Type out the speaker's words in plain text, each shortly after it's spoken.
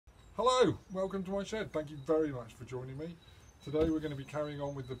Hello, welcome to my shed. Thank you very much for joining me. Today we're going to be carrying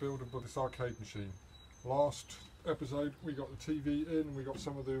on with the build of this arcade machine. Last episode we got the TV in, we got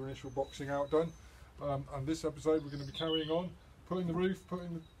some of the initial boxing out done, and this episode we're going to be carrying on, putting the roof,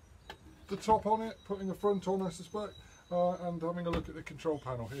 putting the top on it, putting the front on I suspect, and having a look at the control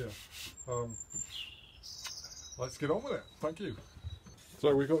panel here. Let's get on with it. Thank you.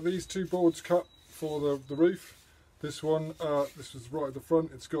 So we've got these two boards cut for the roof. This one, this is right at the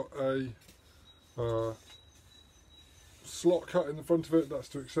front. It's got a slot cut in the front of it. That's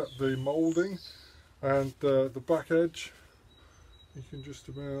to accept the moulding, and the back edge. You can just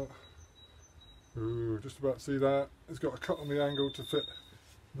about see that. It's got a cut on the angle to fit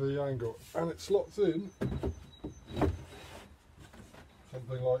the angle, and it slots in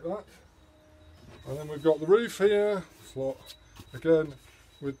something like that. And then we've got the roof here, slot again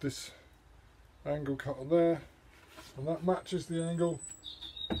with this angle cut on there. And that matches the angle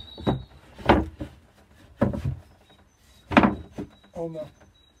on the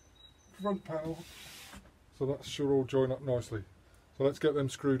front panel, so that should all join up nicely. So let's get them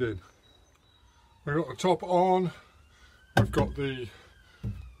screwed in. We've got the top on, we've got the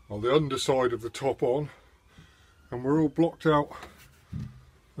underside of the top on, and we're all blocked out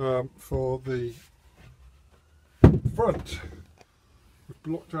for the front. We've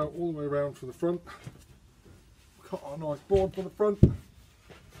blocked out all the way around for the front. Cut our nice board for the front.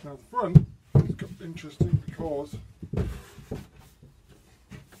 Now the front is interesting because it's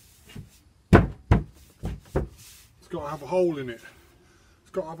got to have a hole in it.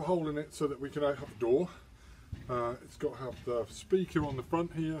 It's got to have a hole in it so that we can have a door. It's got to have the speaker on the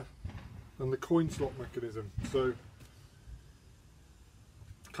front here and the coin slot mechanism. So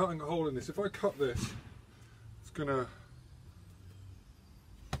cutting a hole in this, if I cut this, it's going to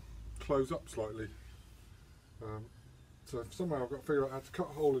close up slightly. So somehow I've got to figure out how to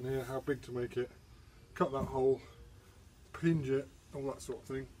cut a hole in here, how big to make it, cut that hole, hinge it, all that sort of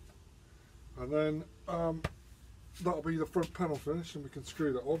thing, and then that'll be the front panel finish, and we can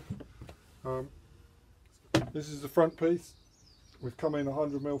screw that on. This is the front piece. We've come in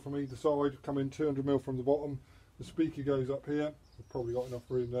 100mm from either side, come in 200mm from the bottom. The speaker goes up here. We've probably got enough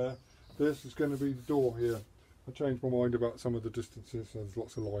room there. This is going to be the door here. I changed my mind about some of the distances, so there's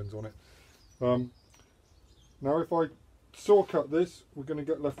lots of lines on it. Now if I saw cut this, we're going to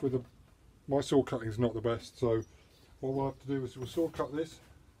get left with my saw cutting is not the best, so what we'll have to do is we'll saw cut this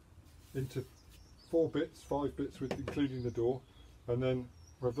into 5 bits with including the door, and then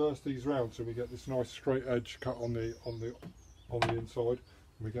reverse these round so we get this nice straight edge cut on the inside,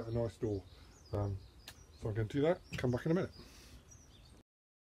 and we get a nice door. So I'm going to do that, come back in a minute.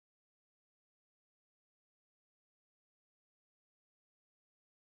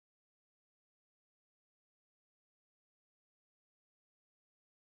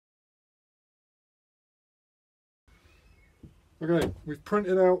 Okay, we've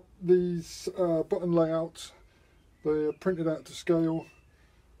printed out these button layouts. They're printed out to scale.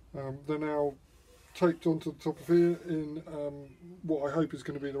 They're now taped onto the top of here in what I hope is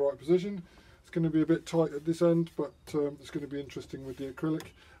going to be the right position. It's going to be a bit tight at this end, but it's going to be interesting with the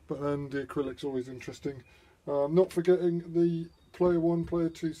acrylic. But then the acrylic's always interesting. Not forgetting the player 1, player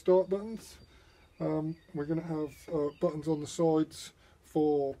 2 start buttons. We're going to have buttons on the sides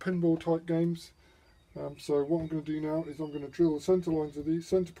for pinball type games. So what I'm going to do now is I'm going to drill the centre lines of these,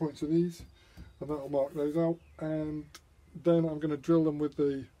 centre points of these, and that'll mark those out. And then I'm going to drill them with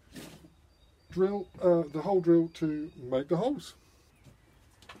the drill, the hole drill, to make the holes.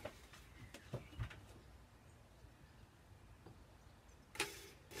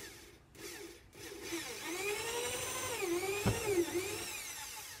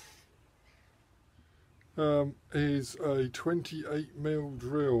 Is a 28mm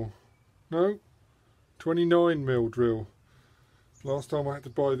drill. No. 29mm drill. Last time I had to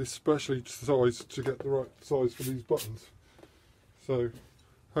buy this specially sized to get the right size for these buttons. So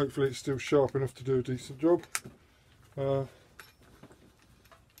hopefully it's still sharp enough to do a decent job. Here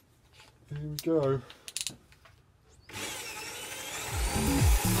we go.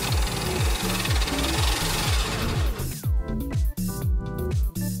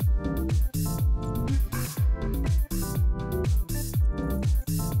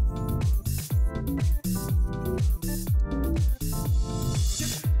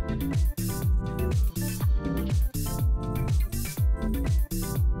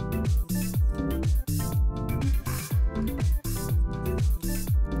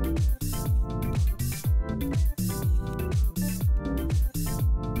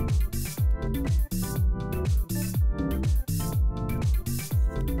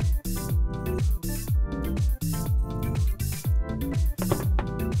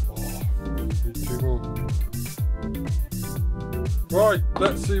 Right,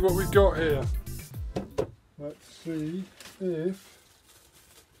 let's see what we've got here. Let's see if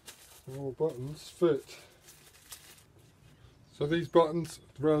our buttons fit. So these buttons,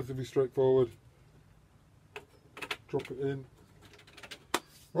 relatively straightforward. Drop it in.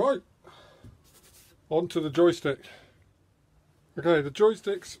 Right, onto the joystick. Okay, the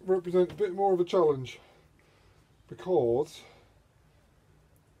joysticks represent a bit more of a challenge because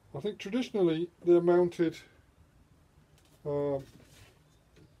I think traditionally they're mounted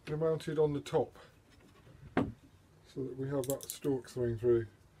on the top, so that we have that stalk thrown through.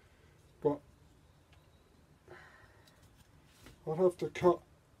 But I'd have to cut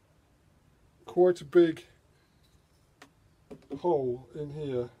quite a big hole in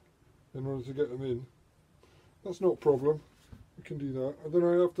here in order to get them in. That's not a problem, we can do that. And then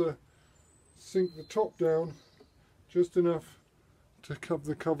I have to sink the top down just enough to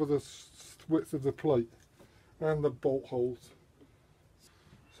cover the width of the plate and the bolt holes.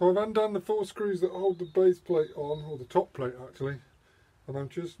 So I've undone the 4 screws that hold the base plate on, or the top plate actually, and I'm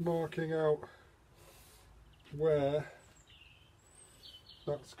just marking out where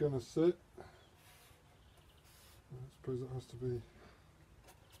that's going to sit. I suppose it has to be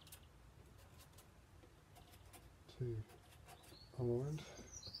 2 aligned,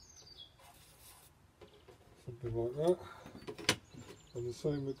 something like that. And the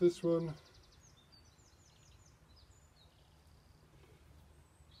same with this one.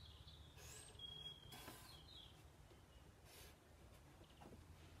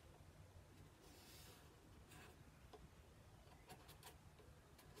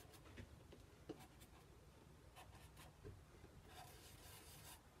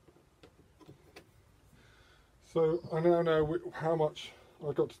 So I now know how much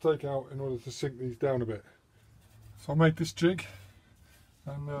I've got to take out in order to sink these down a bit. So I made this jig,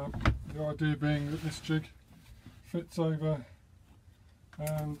 and the idea being that this jig fits over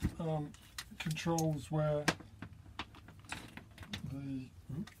and controls where the,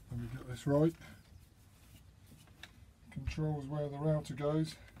 let me get this right, controls where the router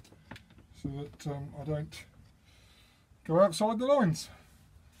goes so that I don't go outside the lines.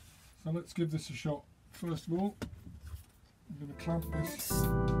 So let's give this a shot. First of all, I'm going to clamp this.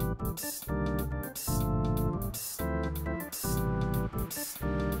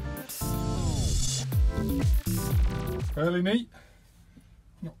 Fairly neat,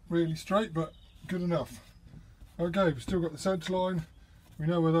 not really straight, but good enough. Okay, we've still got the centre line, we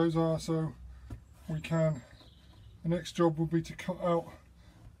know where those are, so we can, the next job will be to cut out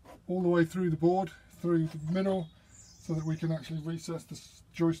all the way through the board, through the middle, so that we can actually recess the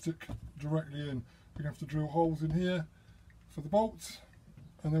joystick directly in. We're going to have to drill holes in here for the bolts,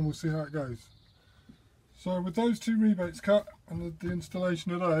 and then we'll see how it goes. So with those 2 rebates cut and the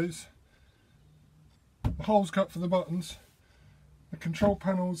installation of those, the holes cut for the buttons, the control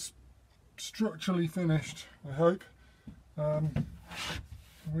panel's structurally finished, I hope.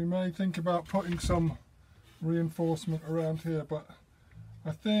 We may think about putting some reinforcement around here, but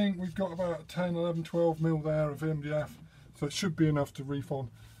I think we've got about 10, 11, 12 mil there of MDF, so it should be enough to reef on.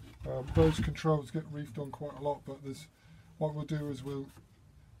 Those controls get reefed on quite a lot, but what we'll do is we'll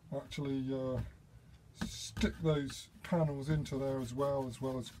actually stick those panels into there as well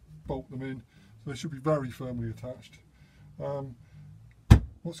as bolt them in, so they should be very firmly attached.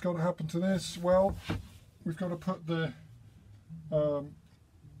 What's got to happen to this? Well, we've got to put the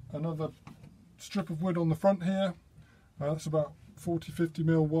another strip of wood on the front here. That's about 40-50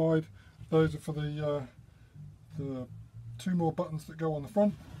 mil wide. Those are for the 2 more buttons that go on the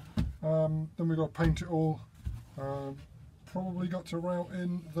front. Then we've got to paint it all. Probably got to route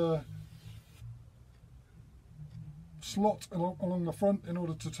in the slot along the front in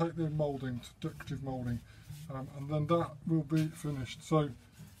order to take the moulding, decorative moulding, and then that will be finished. So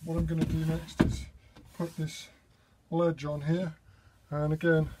what I'm going to do next is put this ledge on here, and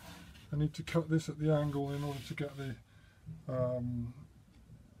again I need to cut this at the angle in order to get the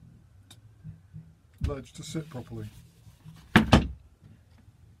ledge to sit properly.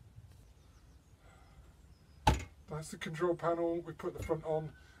 That's the control panel. We put the front on.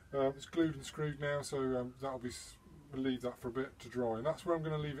 It's glued and screwed now, so we'll leave that for a bit to dry, and that's where I'm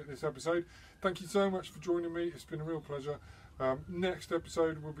going to leave it this episode. Thank you so much for joining me. It's been a real pleasure. Next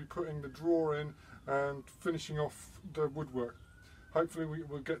episode we'll be putting the drawer in and finishing off the woodwork. Hopefully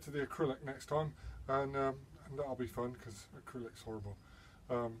we'll get to the acrylic next time, and that'll be fun because acrylic's horrible.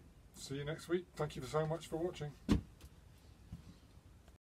 See you next week. Thank you so much for watching.